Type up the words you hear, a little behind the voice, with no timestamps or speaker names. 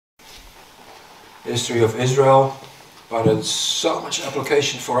history of Israel, but it's so much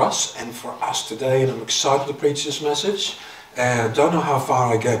application for us and for us today, and I'm excited to preach this message. Don't know how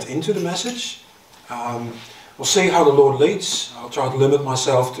far I get into the message. We'll see how the Lord leads. I'll try to limit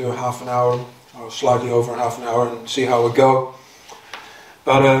myself to half an hour, or slightly over half an hour, and see how we go.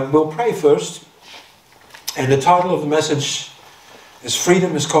 But we'll pray first. And the title of the message is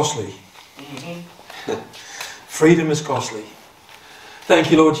Freedom is Costly. Freedom is costly.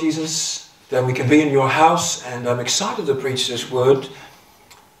 Thank you, Lord Jesus, that we can be in your house, and I'm excited to preach this word.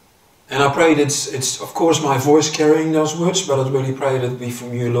 And I pray that it's of course my voice carrying those words, but I really pray that it be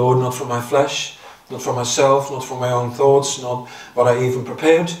from you, Lord, not from my flesh, not from myself, not from my own thoughts, not what I even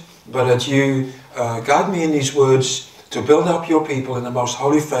prepared, but that you guide me in these words to build up your people in the most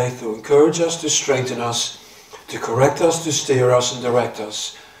holy faith, to encourage us, to strengthen us, to correct us, to steer us and direct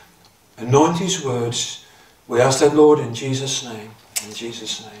us. Anoint these words. We ask that, Lord, in Jesus' name. In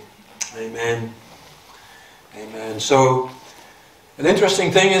Jesus' name. Amen. Amen. So, an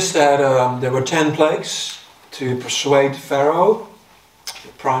interesting thing is that there were 10 plagues to persuade Pharaoh,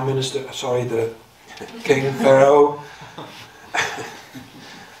 the King Pharaoh,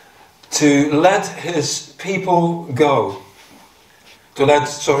 to let his people go. To let,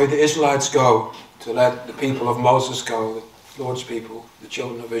 the Israelites go. To let the people of Moses go, the Lord's people, the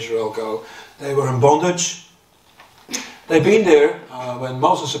children of Israel go. They were in bondage. They've been there when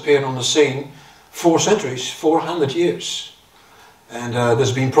Moses appeared on the scene 4 centuries, 400 years. And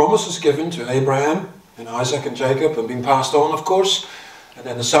there's been promises given to Abraham and Isaac and Jacob and been passed on, of course. And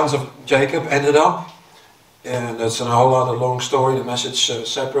then the sons of Jacob ended up, and that's a whole other long story, the message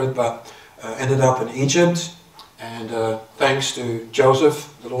separate, but ended up in Egypt. And thanks to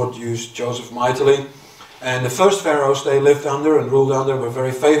Joseph, the Lord used Joseph mightily. And the first pharaohs they lived under and ruled under were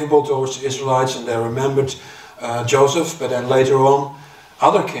very favorable towards the Israelites, and they remembered Joseph. But then later on,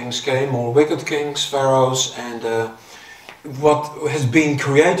 other kings came, more wicked kings, pharaohs, and what has been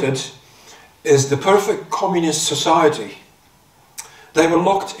created is the perfect communist society. They were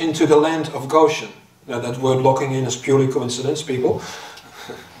locked into the land of Goshen. Now that word locking in is purely coincidence, people.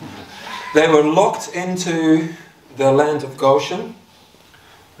 They were locked into the land of Goshen.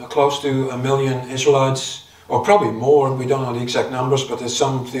 Close to 1 million Israelites, or probably more, we don't know the exact numbers, but there's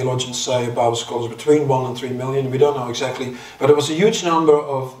some theologians say, Bible scholars, between 1 and 3 million, we don't know exactly. But it was a huge number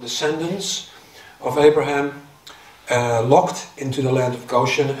of descendants of Abraham locked into the land of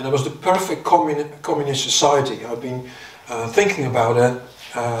Goshen, and it was the perfect communist society. I've been thinking about it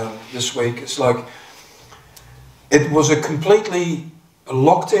this week. It's like, it was a completely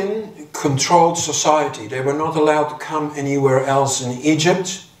locked in, controlled society. They were not allowed to come anywhere else in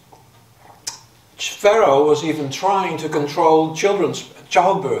Egypt. Pharaoh was even trying to control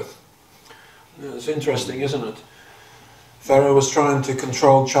childbirth. It's interesting, isn't it? Pharaoh was trying to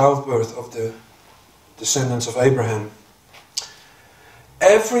control childbirth of the descendants of Abraham.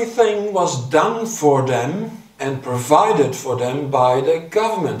 Everything was done for them and provided for them by the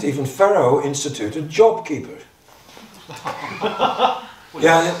government. Even Pharaoh instituted JobKeeper.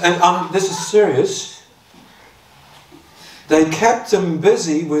 Yeah, and this is serious. They kept them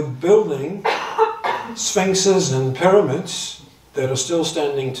busy with building sphinxes and pyramids that are still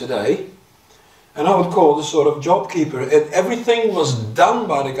standing today. And I would call this sort of JobKeeper. Everything was done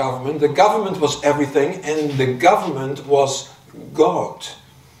by the government. The government was everything, and the government was God.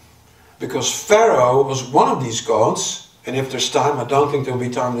 Because Pharaoh was one of these gods, and if there's time, I don't think there'll be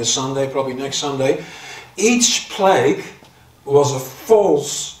time this Sunday, probably next Sunday. Each plague was a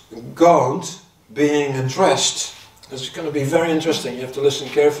false god being addressed. It's going to be very interesting. You have to listen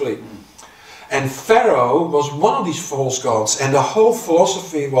carefully. And Pharaoh was one of these false gods. And the whole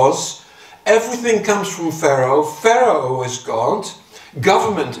philosophy was, everything comes from Pharaoh. Pharaoh is God.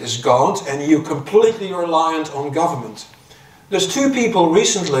 Government is God. And you're completely reliant on government. There's 2 people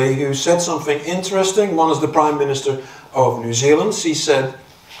recently who said something interesting. One is the Prime Minister of New Zealand. He said,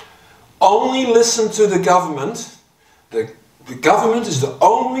 only listen to the government. The government is the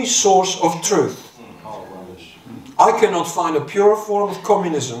only source of truth. I cannot find a purer form of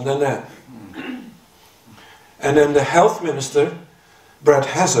communism than that. And then the health minister, Brad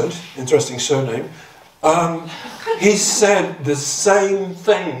Hazard, interesting surname, he said the same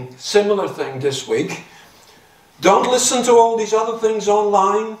thing, similar thing this week. Don't listen to all these other things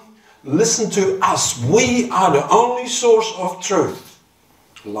online. Listen to us. We are the only source of truth.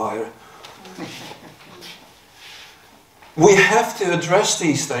 Liar. We have to address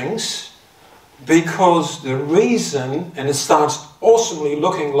these things because the reason, and it starts awesomely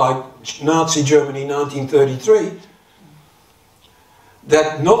looking like Nazi Germany 1933,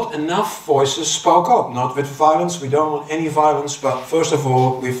 that not enough voices spoke up. Not with violence, we don't want any violence, but first of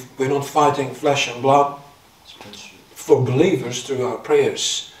all, we're not fighting flesh and blood for believers through our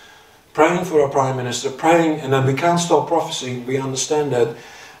prayers. Praying for our Prime Minister, praying, and then we can't stop prophecy, we understand that,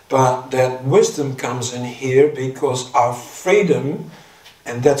 but that wisdom comes in here because our freedom,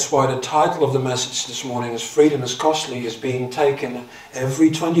 and that's why the title of the message this morning is Freedom is Costly, is being taken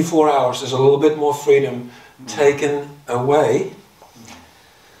every 24 hours. There's a little bit more freedom taken away.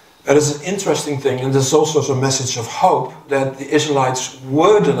 That is an interesting thing, and there's also a message of hope that the Israelites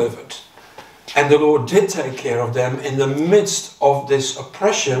were delivered. And the Lord did take care of them in the midst of this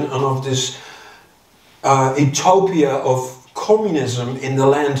oppression and of this utopia of communism in the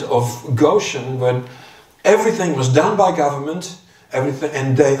land of Goshen, when everything was done by government, everything,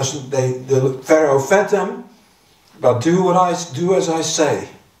 and the Pharaoh fed them, but do as I say.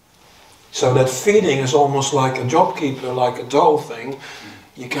 So that feeding is almost like a jobkeeper, like a dole thing.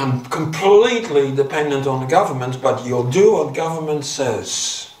 You can completely dependent on the government, but you'll do what government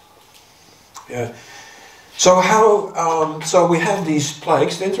says. Yeah. So we have these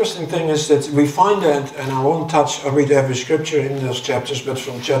plagues. The interesting thing is that we find that, and I won't read every scripture in those chapters, but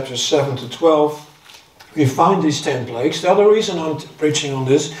from chapters 7 to 12, we find these 10 plagues. The other reason I'm preaching on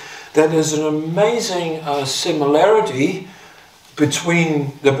this, that there's an amazing similarity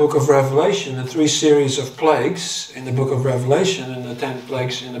between the book of Revelation, the 3 series of plagues in the book of Revelation, and the 10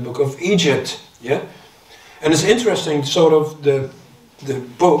 plagues in the book of Egypt. Yeah, and it's interesting, sort of the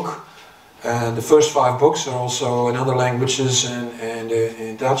book. The first 5 books are also in other languages, and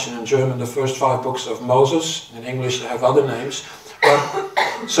in Dutch and in German, the first 5 books of Moses. In English they have other names. But,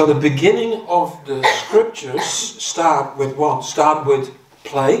 so the beginning of the scriptures start with what? Start with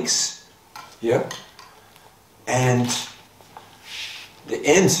plagues. Yeah. And the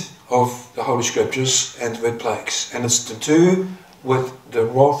end of the Holy Scriptures end with plagues. And it's to do with the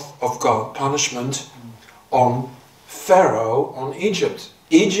wrath of God, punishment on Pharaoh, on Egypt.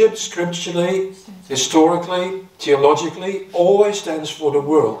 Egypt, scripturally, historically, theologically, always stands for the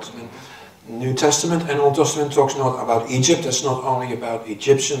world. And New Testament and Old Testament talks not about Egypt. It's not only about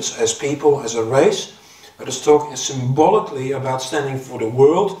Egyptians as people, as a race, but it's talking symbolically about standing for the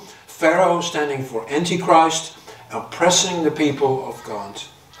world. Pharaoh standing for Antichrist, oppressing the people of God.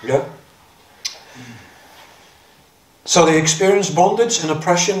 Yeah. So they experienced bondage and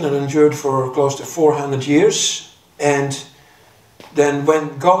oppression and endured for close to 400 years, and then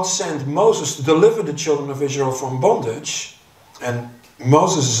when God sent Moses to deliver the children of Israel from bondage, and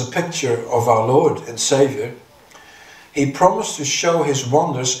Moses is a picture of our Lord and Savior, he promised to show his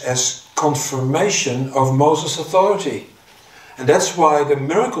wonders as confirmation of Moses' authority. And that's why the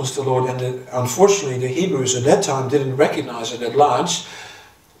miracles the Lord, and unfortunately the Hebrews at that time didn't recognize it at large,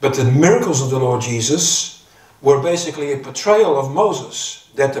 but the miracles of the Lord Jesus were basically a portrayal of Moses.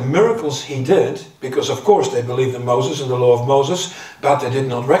 That the miracles he did, because of course they believed in Moses and the law of Moses, but they did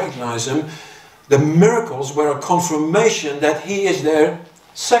not recognize him. The miracles were a confirmation that he is their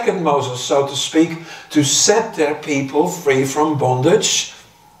second Moses, so to speak, to set their people free from bondage,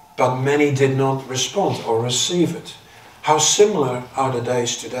 but many did not respond or receive it. How similar are the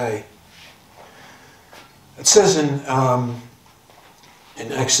days today? It says in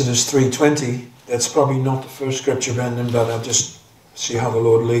Exodus 3:20, that's probably not the first scripture, Brendan, but I'll just see how the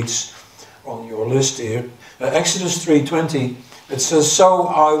Lord leads on your list here. Exodus 3:20, it says, "So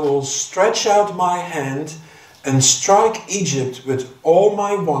I will stretch out my hand and strike Egypt with all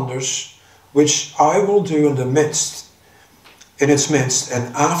my wonders, which I will do in its midst,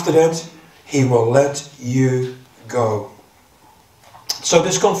 and after that he will let you go." So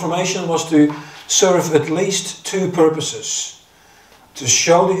this confirmation was to serve at least 2 purposes. To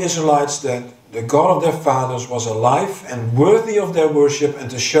show the Israelites that the God of their fathers was alive and worthy of their worship, and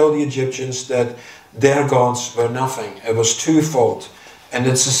to show the Egyptians that their gods were nothing. It was twofold. And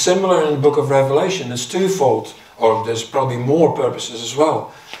it's similar in the book of Revelation. It's twofold, or there's probably more purposes as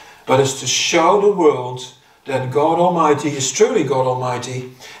well. But it's to show the world that God Almighty is truly God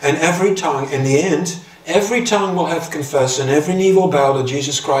Almighty, and every tongue, in the end, every tongue will have confessed and every knee will bow that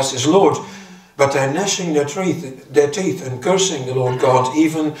Jesus Christ is Lord. But they're gnashing their teeth and cursing the Lord God,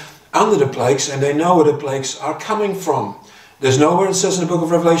 even under the plagues, and they know where the plagues are coming from. There's nowhere it says in the book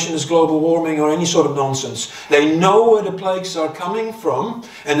of Revelation is global warming or any sort of nonsense. They know where the plagues are coming from,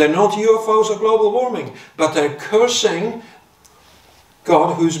 and they're not UFOs or global warming, but they're cursing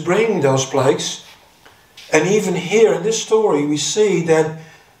God who's bringing those plagues. And even here in this story we see that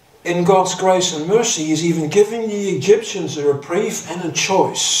in God's grace and mercy He's even giving the Egyptians a reprieve and a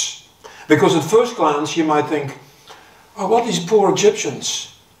choice. Because at first glance you might think, oh, what these poor Egyptians.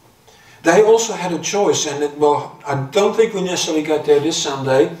 they also had a choice. And well, I don't think we necessarily get there this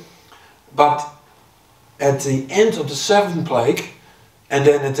Sunday, but at the end of the 7th plague, and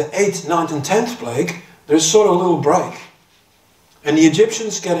then at the 8th, 9th and 10th plague, there's sort of a little break. And the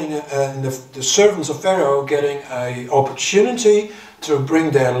Egyptians getting, the servants of Pharaoh getting an opportunity to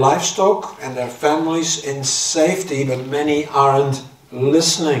bring their livestock and their families in safety, but many aren't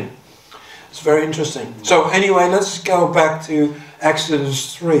listening. It's very interesting. So anyway, let's go back to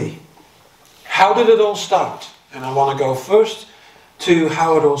Exodus 3. How did it all start? And I want to go first to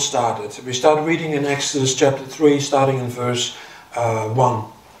how it all started. We start reading in Exodus chapter 3, starting in verse 1.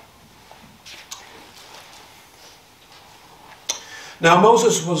 Now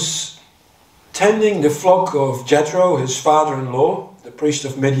Moses was tending the flock of Jethro, his father-in-law, the priest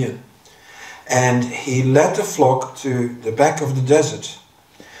of Midian. And he led the flock to the back of the desert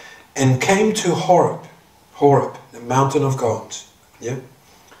and came to Horeb, the mountain of God. Yeah?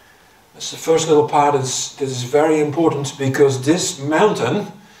 That's the first little part. This is very important because this mountain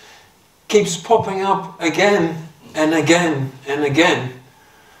keeps popping up again and again and again.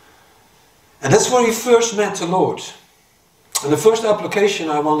 And that's where he first met the Lord. And the first application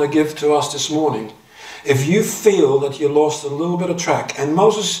I want to give to us this morning, if you feel that you lost a little bit of track, and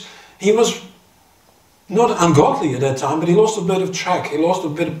Moses, he was not ungodly at that time, but he lost a bit of track, he lost a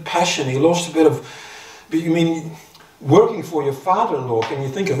bit of passion, he lost a bit of, I mean, working for your father-in-law, can you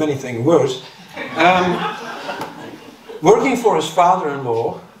think of anything worse? Working for his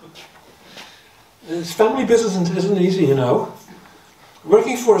father-in-law, his family business isn't easy, you know.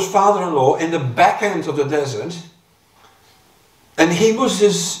 Working for his father-in-law in the back end of the desert, and he was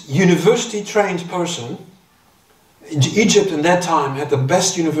this university-trained person. Egypt in that time had the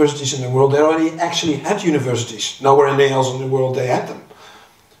best universities in the world. They already actually had universities. Nowhere else in the world they had them.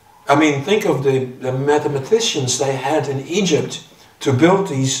 I mean, think of the mathematicians they had in Egypt to build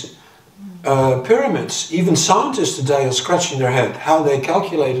these pyramids. Even scientists today are scratching their head how they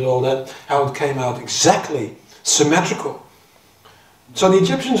calculated all that, how it came out exactly symmetrical. So the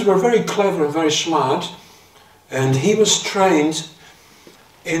Egyptians were very clever and very smart, and he was trained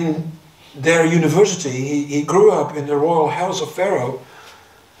in their university. He grew up in the royal house of Pharaoh,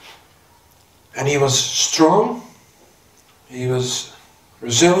 and he was strong, he was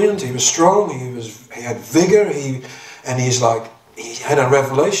resilient, he was strong, he had vigor, he had a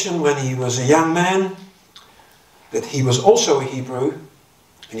revelation when he was a young man that he was also a Hebrew,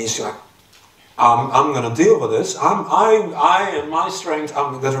 and he's like, I'm going to deal with this. I and my strength.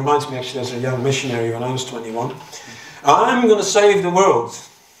 That reminds me actually as a young missionary when I was 21. I'm going to save the world.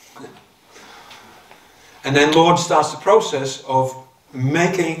 And then Lord starts the process of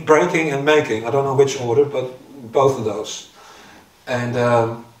making, breaking and making. I don't know which order, but both of those. And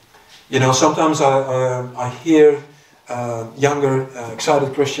you know, sometimes I hear younger,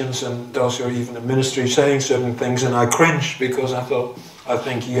 excited Christians and those who are even in ministry saying certain things, and I cringe because I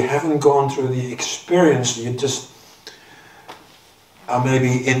think you haven't gone through the experience. You just are maybe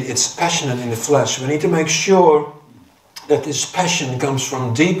it's passionate in the flesh. We need to make sure that this passion comes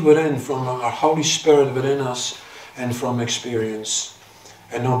from deep within, from our Holy Spirit within us, and from experience,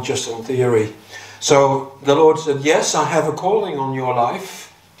 and not just on theory. So the Lord said, yes, I have a calling on your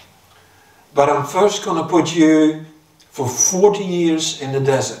life, but I'm first going to put you for 40 years in the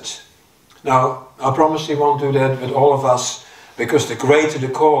desert. Now, I promise He won't do that with all of us, because the greater the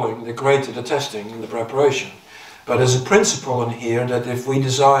calling, the greater the testing and the preparation. But there's a principle in here that if we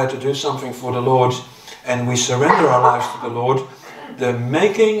desire to do something for the Lord, and we surrender our lives to the Lord, the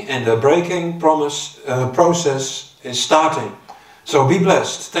making and the breaking process is starting. So be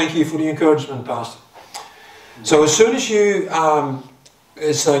blessed. Thank you for the encouragement, Pastor. So as soon as you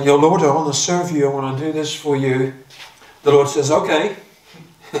say, your Lord, I want to serve you, I want to do this for you, the Lord says, okay,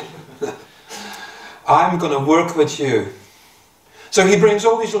 I'm going to work with you. So He brings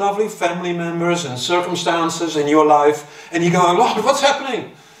all these lovely family members and circumstances in your life, and you go, Lord, what's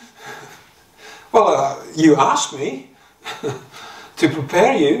happening? Well, you asked me to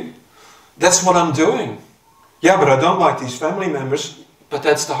prepare you. That's what I'm doing. Yeah, but I don't like these family members. But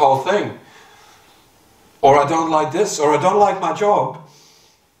that's the whole thing. Or I don't like this, or I don't like my job.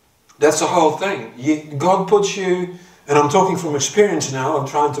 That's the whole thing. God puts you, and I'm talking from experience now, I'm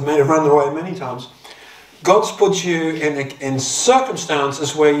trying to run away many times. God's put you in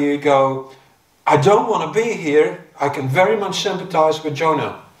circumstances where you go, I don't want to be here. I can very much sympathize with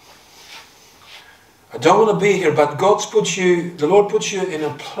Jonah. I don't want to be here, but the Lord puts you in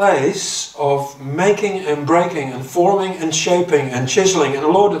a place of making and breaking and forming and shaping and chiseling. And the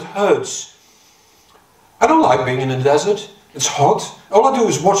Lord, it hurts. I don't like being in the desert. It's hot. All I do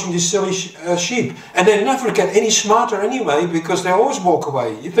is watching these silly sheep. And they never get any smarter anyway, because they always walk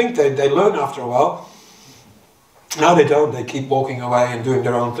away. You think they learn after a while. No, they don't. They keep walking away and doing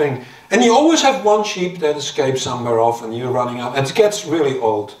their own thing. And you always have one sheep that escapes somewhere off and you're running up. It gets really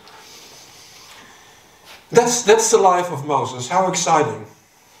old. That's the life of Moses. How exciting.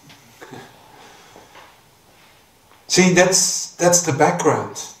 See, that's the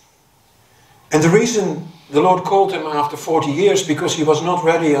background. And the reason the Lord called him after 40 years, because he was not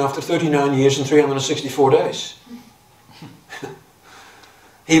ready after 39 years and 364 days.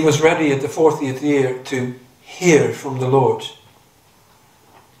 He was ready at the 40th year to hear from the Lord.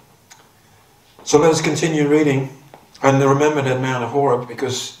 So let us continue reading. And remember that Mount of Horeb,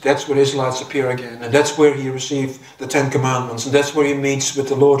 because that's where the Israelites appear again. And that's where he received the 10 Commandments. And that's where he meets with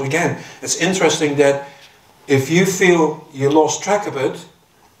the Lord again. It's interesting that if you feel you lost track of it,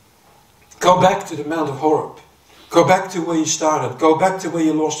 go back to the Mount of Horeb. Go back to where you started. Go back to where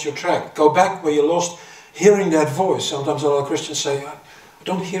you lost your track. Go back where you lost hearing that voice. Sometimes a lot of Christians say, I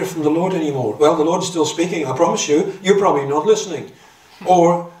don't hear from the Lord anymore. Well, the Lord is still speaking, I promise you. You're probably not listening.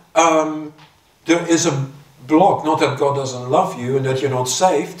 Or there is a block. Not that God doesn't love you and that you're not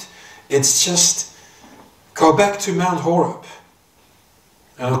saved. It's just go back to Mount Horeb.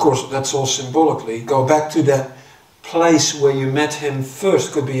 And of course, that's all symbolically. Go back to that place where you met him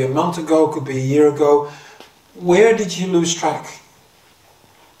first. Could be a month ago, could be a year ago. Where did you lose track?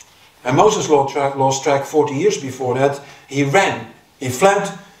 And Moses lost track 40 years before that. He ran. He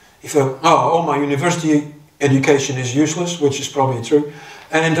fled. He thought, oh, all my university education is useless, which is probably true.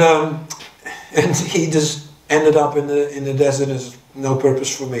 And he just ended up in the desert as no purpose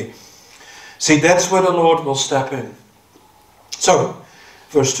for me. See, that's where the Lord will step in. So,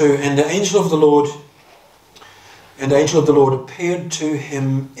 verse 2, and the angel of the Lord appeared to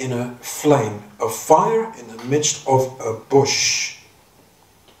him in a flame of fire in the midst of a bush.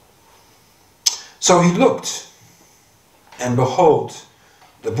 So he looked, and behold,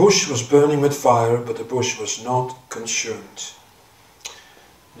 the bush was burning with fire, but the bush was not consumed.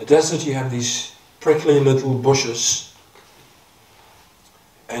 In the desert you have these prickly little bushes,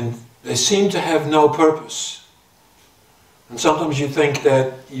 and they seem to have no purpose. And sometimes you think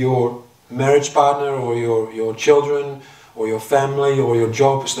that your marriage partner or your children or your family or your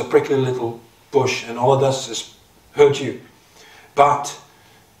job is the prickly little bush, and all it does is hurt you. But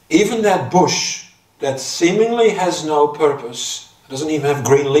even that bush that seemingly has no purpose, doesn't even have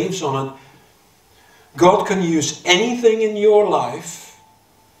green leaves on it, God can use anything in your life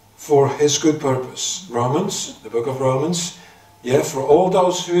for his good purpose. Romans, the book of Romans, yeah, for all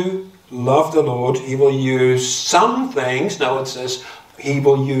those who love the Lord, he will use some things. Now it says he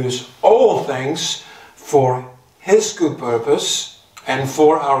will use all things for his good purpose and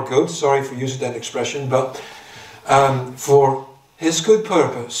for our good. Sorry for using that expression, but for his good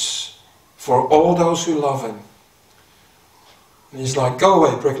purpose, for all those who love him. And he's like, go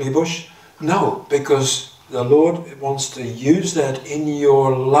away, prickly bush. No, because the Lord wants to use that in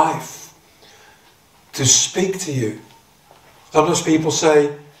your life to speak to you. Sometimes people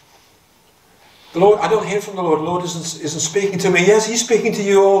say, the Lord, I don't hear from the Lord. The Lord isn't speaking to me. Yes, he's speaking to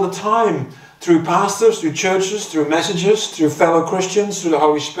you all the time. Through pastors, through churches, through messages, through fellow Christians, through the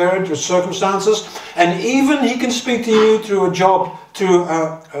Holy Spirit, through circumstances. And even he can speak to you through a job, through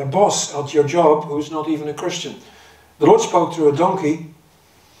a boss at your job who's not even a Christian. The Lord spoke through a donkey.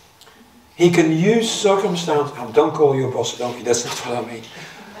 He can use circumstance. Oh, don't call your boss a donkey. That's not what I mean.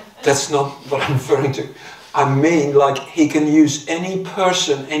 That's not what I'm referring to. I mean, like, he can use any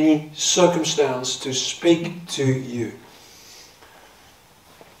person, any circumstance to speak to you.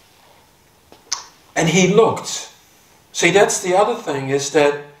 And he looked. See, that's the other thing, is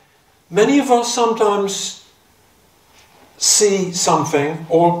that many of us sometimes see something,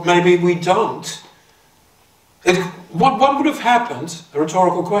 or maybe we don't. What would have happened, a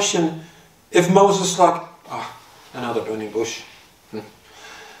rhetorical question, if Moses like, another burning bush.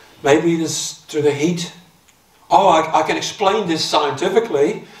 Maybe this through the heat. Oh, I can explain this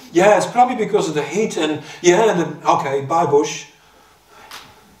scientifically. Yeah, it's probably because of the heat and okay, bye bush.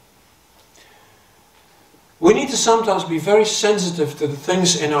 We need to sometimes be very sensitive to the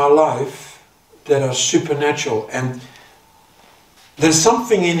things in our life that are supernatural. And there's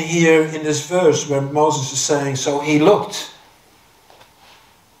something in here in this verse where Moses is saying, so he looked.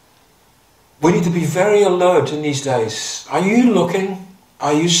 We need to be very alert in these days. Are you looking?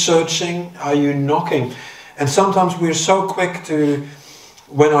 Are you searching? Are you knocking? And sometimes we're so quick to,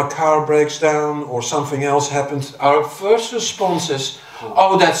 when our car breaks down or something else happens, our first response is,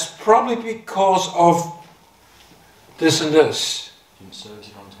 oh, that's probably because of this and this. Didn't service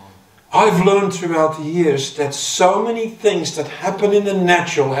it on time. I've learned throughout the years that so many things that happen in the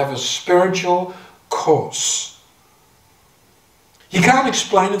natural have a spiritual cause. You can't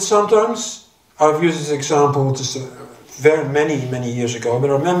explain it sometimes. I've used this example just very many years ago, but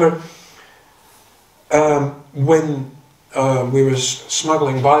I remember when we were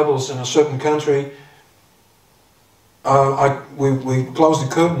smuggling Bibles in a certain country, we closed the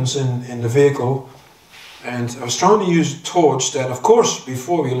curtains in the vehicle, and I was trying to use a torch that, of course,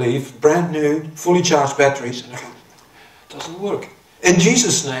 before we leave, brand new, fully charged batteries, and I go, it doesn't work. In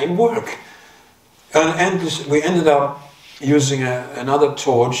Jesus' name, work. And we ended up using another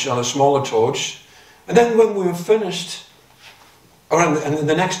torch, a smaller torch, and then when we were finished, and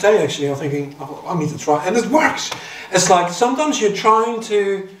the next day actually, I'm thinking, oh, I need to try, and it works. It's like sometimes you're trying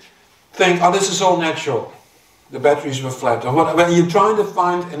to think, oh, this is all natural. The batteries were flat, or whatever. You're trying to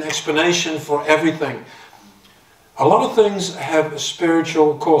find an explanation for everything. A lot of things have a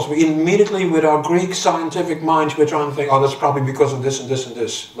spiritual cause. We immediately, with our Greek scientific minds, we're trying to think, oh, that's probably because of this and this and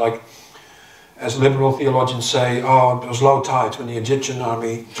this. Like, as liberal theologians say, oh, it was low tide when the Egyptian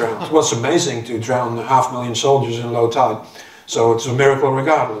army drowned. It was amazing to drown 500,000 soldiers in low tide. So it's a miracle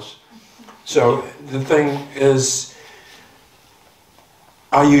regardless. So the thing is,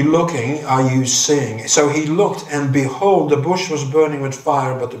 are you looking? Are you seeing? So he looked, and behold, the bush was burning with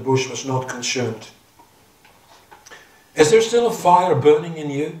fire, but the bush was not consumed. Is there still a fire burning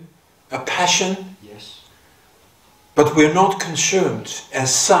in you? A passion? Yes. But we're not consumed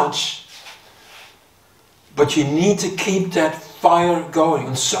as such. But you need to keep that fire going.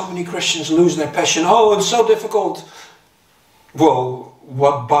 And so many Christians lose their passion. Oh, it's so difficult. Well,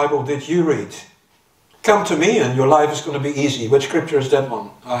 what Bible did you read? Come to me and your life is going to be easy. Which scripture is that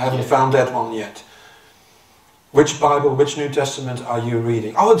one? I haven't found that one yet. Which Bible, which New Testament are you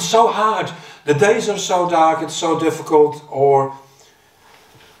reading? Oh, it's so hard. The days are so dark, it's so difficult. Or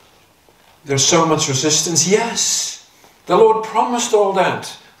there's so much resistance. Yes, the Lord promised all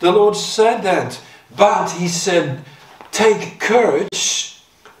that. The Lord said that. But He said, take courage.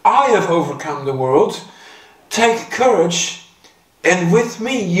 I have overcome the world. Take courage. And with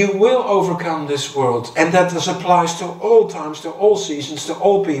me you will overcome this world. And that applies to all times, to all seasons, to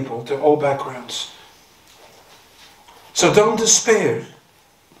all people, to all backgrounds. So don't despair.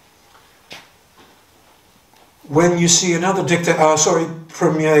 When you see another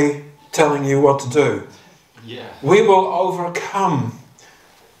premier telling you what to do. Yeah. We will overcome.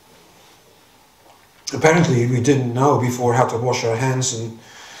 Apparently we didn't know before how to wash our hands and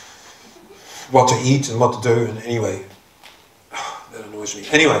what to eat and what to do. And anyway, that annoys me.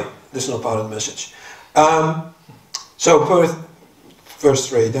 Anyway, this is not part of the message. So verse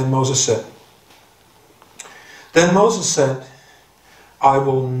 3, then Moses said, I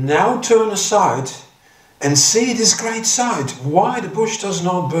will now turn aside and see this great sight, why the bush does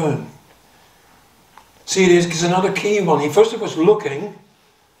not burn. See, this is another key one. He first was looking,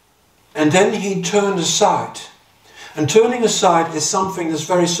 and then he turned aside. And turning aside is something that's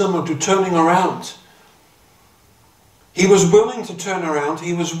very similar to turning around. He was willing to turn around.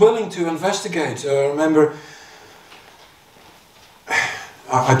 He was willing to investigate. I remember,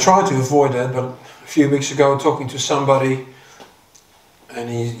 I tried to avoid that, but a few weeks ago talking to somebody, and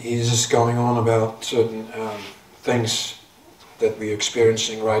he's just going on about certain things that we're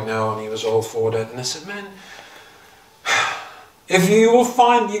experiencing right now, and he was all for that. And I said, man, if you will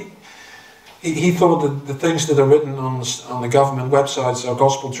find... He thought that the things that are written on the government websites are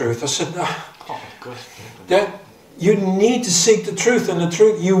gospel truth. I said, that you need to seek the truth, and the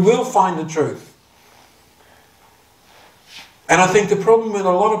truth, you will find the truth. And I think the problem with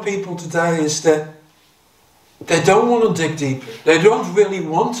a lot of people today is that they don't want to dig deeper. They don't really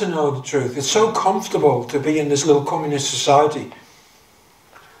want to know the truth. It's so comfortable to be in this little communist society.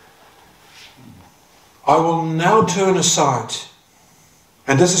 I will now turn aside.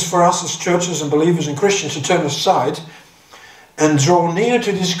 And this is for us as churches and believers and Christians to turn aside and draw near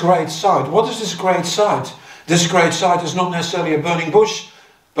to this great sight. What is this great sight? This great sight is not necessarily a burning bush,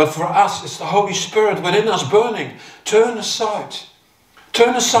 but for us it's the Holy Spirit within us burning. Turn aside.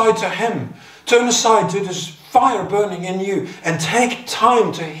 Turn aside to Him. Turn aside to this fire burning in you and take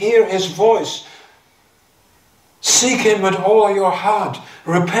time to hear His voice. Seek Him with all your heart.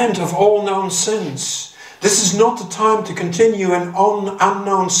 Repent of all known sins. This is not the time to continue in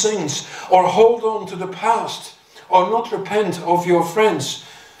unknown sins or hold on to the past or not repent of your friends.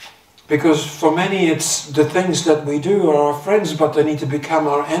 Because for many it's the things that we do are our friends, but they need to become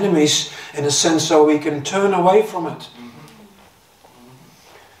our enemies in a sense so we can turn away from it.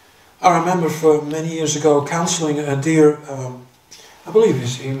 I remember for many years ago counseling a dear I believe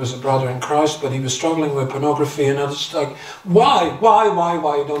he was a brother in Christ, but he was struggling with pornography and others. Like, why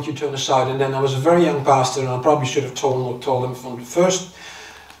don't you turn aside? And then I was a very young pastor, and I probably should have told him from the first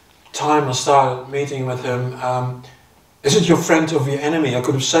time I started meeting with him, is it your friend or your enemy? I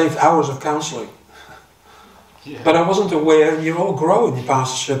could have saved hours of counselling. Yeah. But I wasn't aware, and you all grow in your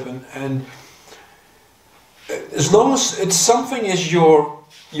pastorship, and as long as something is your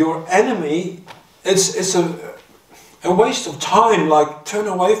enemy, it's a waste of time. Like, turn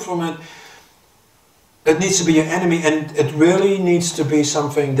away from it. It needs to be your enemy, and it really needs to be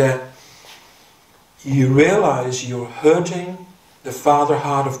something that you realize you're hurting the Father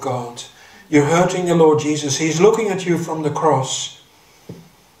heart of God. You're hurting the Lord Jesus. He's looking at you from the cross.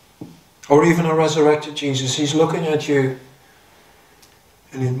 Or even a resurrected Jesus. He's looking at you.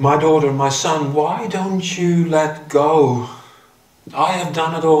 And my daughter, my son, why don't you let go? I have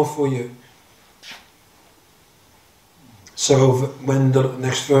done it all for you. So when the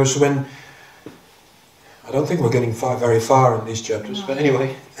next verse, when I don't think we're getting very far in these chapters, no. But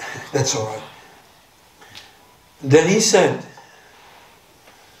anyway, that's all right. Then he said,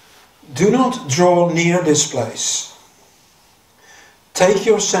 do not draw near this place. Take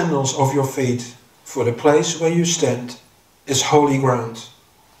your sandals off your feet, for the place where you stand is holy ground.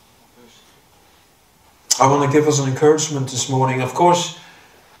 I want to give us an encouragement this morning. Of course,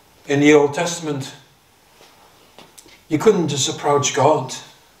 in the Old Testament, you couldn't just approach God.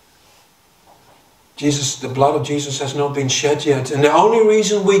 The blood of Jesus has not been shed yet. And the only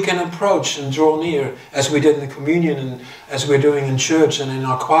reason we can approach and draw near, as we did in the communion and as we're doing in church and in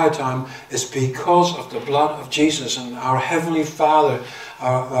our quiet time, is because of the blood of Jesus. And our Heavenly Father,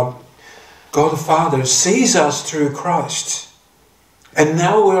 our God the Father, sees us through Christ. And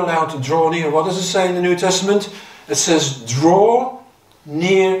now we're allowed to draw near. What does it say in the New Testament? It says, draw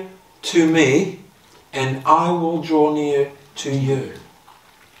near to me, and I will draw near to you.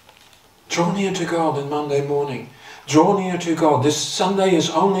 Draw near to God on Monday morning. Draw near to God. This Sunday is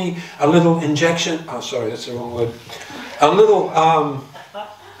only a little injection. Oh, sorry, that's the wrong word. A little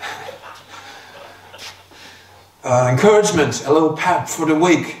encouragement, a little pep for the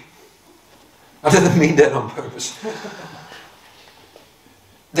week. I didn't mean that on purpose.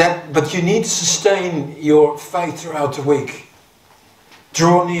 But you need to sustain your faith throughout the week.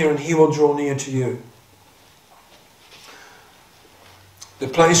 Draw near and He will draw near to you. The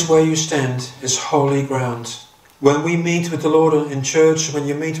place where you stand is holy ground. When we meet with the Lord in church, when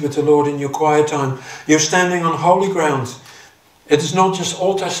you meet with the Lord in your quiet time, you're standing on holy ground. It is not just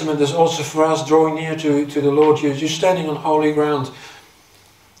Old Testament, it's also for us drawing near to the Lord. You're standing on holy ground.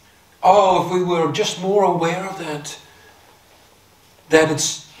 Oh, if we were just more aware of that. That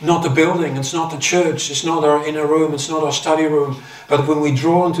it's not the building, it's not the church, it's not our inner room, it's not our study room. But when we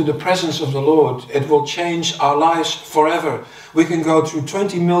draw into the presence of the Lord, it will change our lives forever. We can go through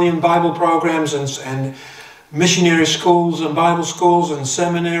 20 million Bible programs and missionary schools and Bible schools and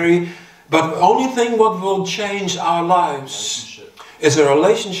seminary. But the only thing what will change our lives is a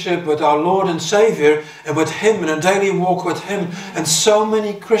relationship with our Lord and Savior and with Him and a daily walk with Him. And so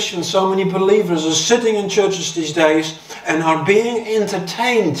many Christians, so many believers are sitting in churches these days and are being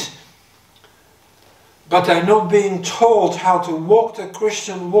entertained. But they're not being told how to walk the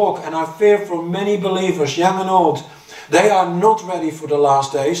Christian walk. And I fear for many believers, young and old, they are not ready for the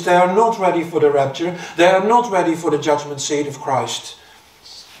last days. They are not ready for the rapture. They are not ready for the judgment seat of Christ.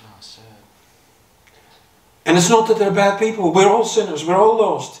 And it's not that they're bad people. We're all sinners. We're all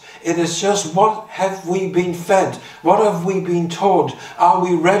lost. It is just, what have we been fed? What have we been taught? Are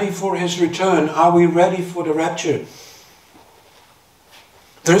we ready for His return? Are we ready for the rapture?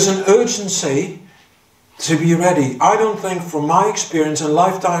 There's an urgency to be ready. I don't think, from my experience and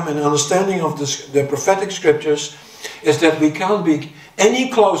lifetime and understanding of the prophetic scriptures, is that we can't be any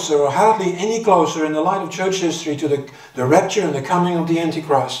closer, or hardly any closer, in the light of church history to the rapture and the coming of the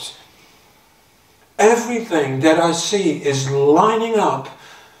Antichrist. Everything that I see is lining up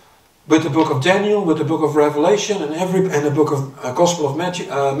with the book of Daniel, with the book of Revelation, and the book of Gospel of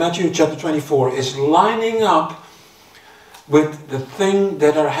Matthew chapter 24 is lining up with the thing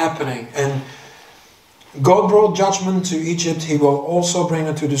that are happening. And God brought judgment to Egypt. He will also bring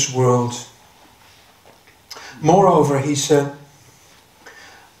it to this world. Moreover, He said,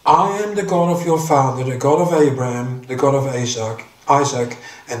 I am the God of your father, the God of Abraham, the God of Isaac,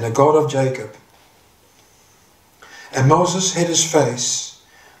 and the God of Jacob. And Moses hid his face,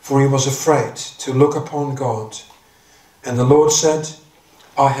 for he was afraid to look upon God. And the Lord said,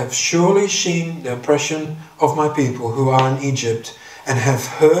 I have surely seen the oppression of my people who are in Egypt, and have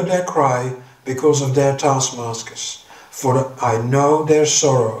heard their cry because of their taskmasters, for I know their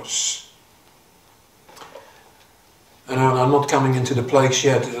sorrows. And I'm not coming into the plagues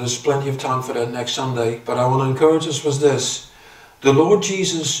yet, there's plenty of time for that next Sunday, but I want to encourage us with this. The Lord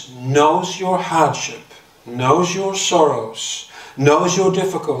Jesus knows your hardship, knows your sorrows, knows your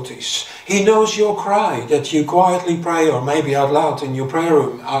difficulties. He knows your cry that you quietly pray, or maybe out loud in your prayer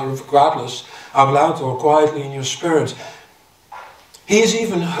room, regardless, out loud or quietly in your spirit. He has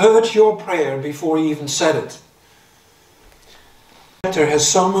even heard your prayer before he even said it. The chapter has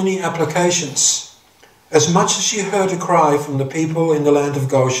so many applications. As much as you heard a cry from the people in the land of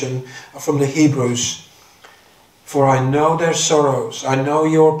Goshen, from the Hebrews, for I know their sorrows, I know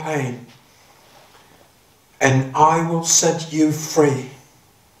your pain, and I will set you free.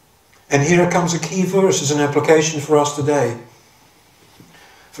 And here comes a key verse as an application for us today.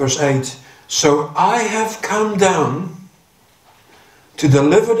 Verse 8. So I have come down to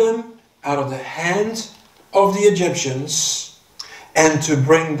deliver them out of the hand of the Egyptians and to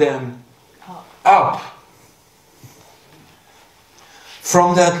bring them up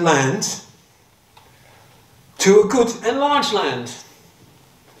from that land to a good and large land.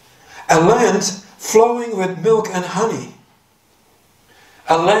 A land flowing with milk and honey.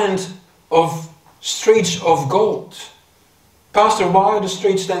 A land of streets of gold. Pastor, why are the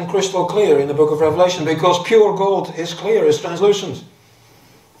streets then crystal clear in the book of Revelation? Because pure gold is clear, is translucent.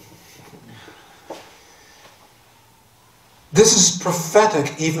 This is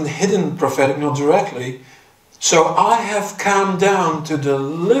prophetic, even hidden prophetic, not directly. So I have come down to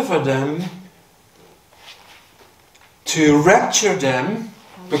deliver them, to rapture them,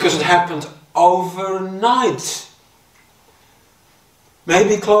 because it happened overnight.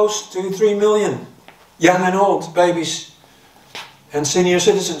 Maybe close to 3 million, young and old, babies and senior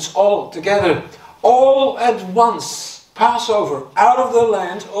citizens, all together, all at once, Passover, out of the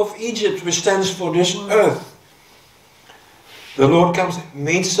land of Egypt, which stands for this earth. The Lord comes,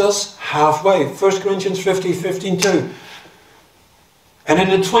 meets us halfway. 1 Corinthians 15:2. And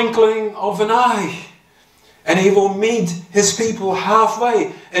in the twinkling of an eye, and he will meet his people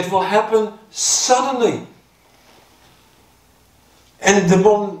halfway. It will happen suddenly. And the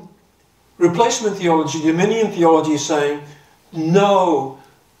one replacement theology, the Arminian theology, is saying, no,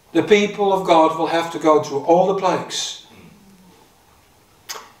 the people of God will have to go through all the plagues.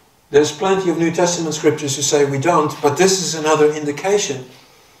 There's plenty of New Testament scriptures who say we don't, but this is another indication.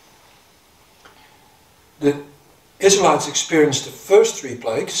 The Israelites experienced the first 3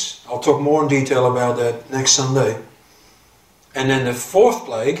 plagues. I'll talk more in detail about that next Sunday. And then the 4th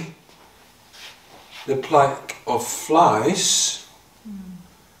plague, the plague of flies.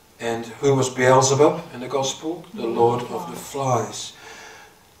 And who was Beelzebub in the Gospel? The Lord of the flies.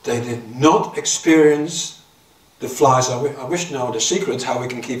 They did not experience the flies. I wish to know the secret how we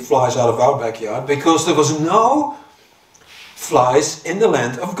can keep flies out of our backyard, because there was no flies in the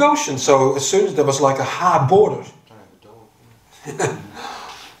land of Goshen. So as soon as there was like a hard border,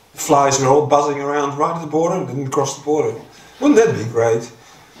 flies were all buzzing around right at the border and didn't cross the border. Wouldn't that be great?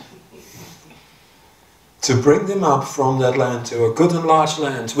 To bring them up from that land to a good and large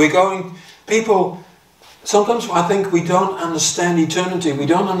land. We're going, people, sometimes I think we don't understand eternity. We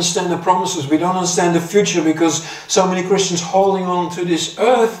don't understand the promises. We don't understand the future, because so many Christians holding on to this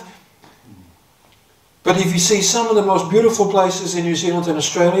earth. But if you see some of the most beautiful places in New Zealand and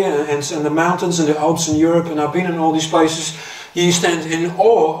Australia, and the mountains and the Alps in Europe, and I've been in all these places, you stand in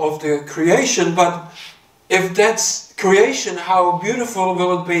awe of the creation. But if that's creation, how beautiful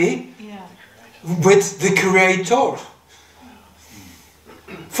will it be with the Creator?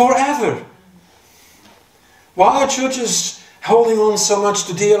 Forever. Why are churches holding on so much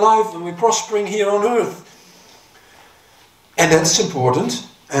to dear life and we're prospering here on earth? And that's important,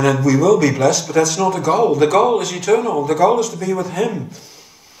 and we will be blessed, but that's not the goal. The goal is eternal. The goal is to be with Him.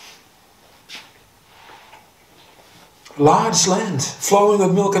 Large land, flowing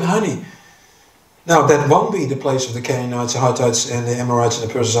with milk and honey. Now, that won't be the place of the Canaanites, the Hittites, and the Amorites, and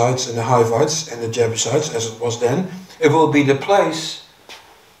the Perizzites, and the Hivites, and the Jebusites, as it was then. It will be the place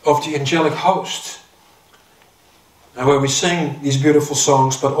of the angelic host. And where we sing these beautiful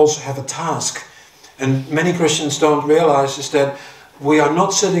songs, but also have a task. And many Christians don't realize is that we are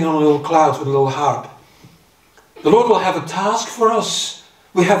not sitting on a little cloud with a little harp. The Lord will have a task for us.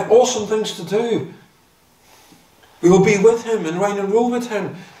 We have awesome things to do. We will be with Him and reign and rule with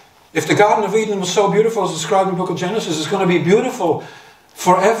Him. If the Garden of Eden was so beautiful as described in the book of Genesis, it's going to be beautiful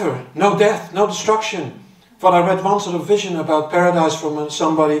forever. No death, no destruction. But I read once a vision about paradise from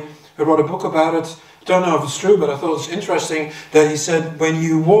somebody who wrote a book about it. I don't know if it's true, but I thought it was interesting that he said, when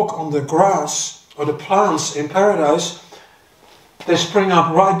you walk on the grass or the plants in paradise, they spring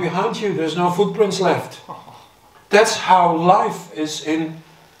up right behind you. There's no footprints left. That's how life is in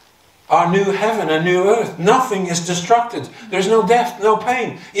our new heaven and new earth. Nothing is destructed. There's no death, no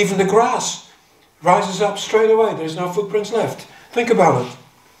pain. Even the grass rises up straight away. There's no footprints left. Think about it.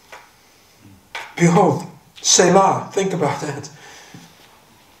 Behold, Selah. Think about that.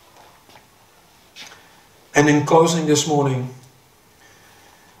 And in closing this morning,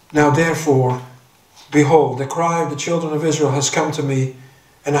 now therefore, behold, the cry of the children of Israel has come to me,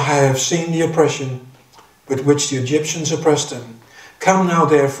 and I have seen the oppression with which the Egyptians oppressed them. Come now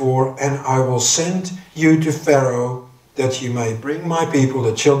therefore, and I will send you to Pharaoh, that you may bring my people,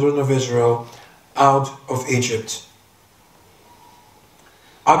 the children of Israel, out of Egypt.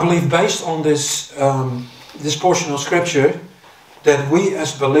 I believe, based on this portion of scripture, that we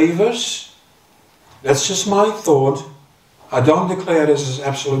as believers, that's just my thought, I don't declare this as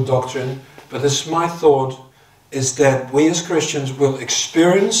absolute doctrine, but this is my thought, is that we as Christians will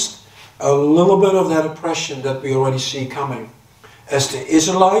experience a little bit of that oppression that we already see coming. As the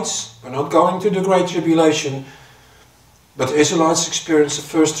Israelites, we're not going to the Great Tribulation, but the Israelites experienced the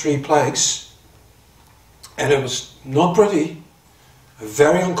first 3 plagues, and it was not pretty,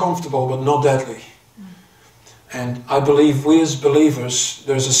 very uncomfortable, but not deadly. And I believe we as believers,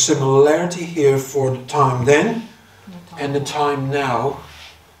 there's a similarity here for the time then and the time now,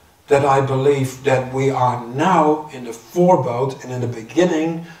 that I believe that we are now in the foreboat and in the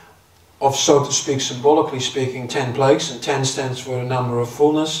beginning of, so to speak, symbolically speaking, 10 plagues, and 10 stands for the number of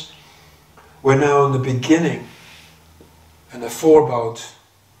fullness. We're now in the beginning and the foreboat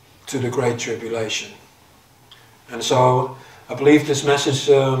to the Great Tribulation. And so I believe this message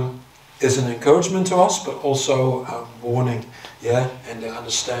is an encouragement to us, but also a warning, and the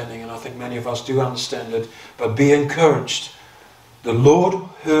understanding. And I think many of us do understand it. But be encouraged. The Lord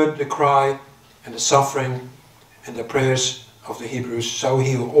heard the cry and the suffering and the prayers of the Hebrews, so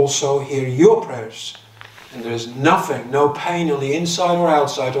He will also hear your prayers. And there is nothing, no pain on the inside or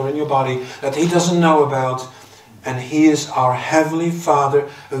outside or in your body that He doesn't know about. And He is our Heavenly Father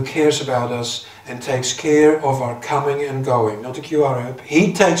who cares about us and takes care of our coming and going. Not to cue our up.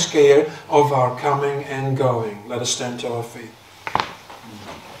 He takes care of our coming and going. Let us stand to our feet.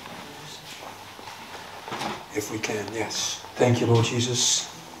 If we can, yes. Thank you, Lord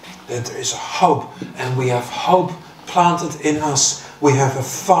Jesus, that there is a hope, and we have hope planted in us. We have a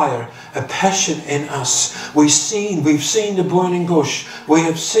fire, a passion in us. We've seen the burning bush. We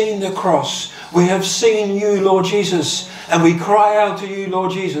have seen the cross. We have seen you, Lord Jesus, and we cry out to you,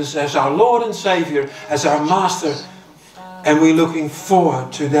 Lord Jesus, as our Lord and Savior, as our Master, and we're looking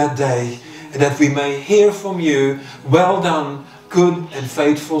forward to that day, and that we may hear from you, well done, good and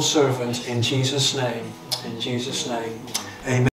faithful servant, in Jesus' name. In Jesus' name. Amen.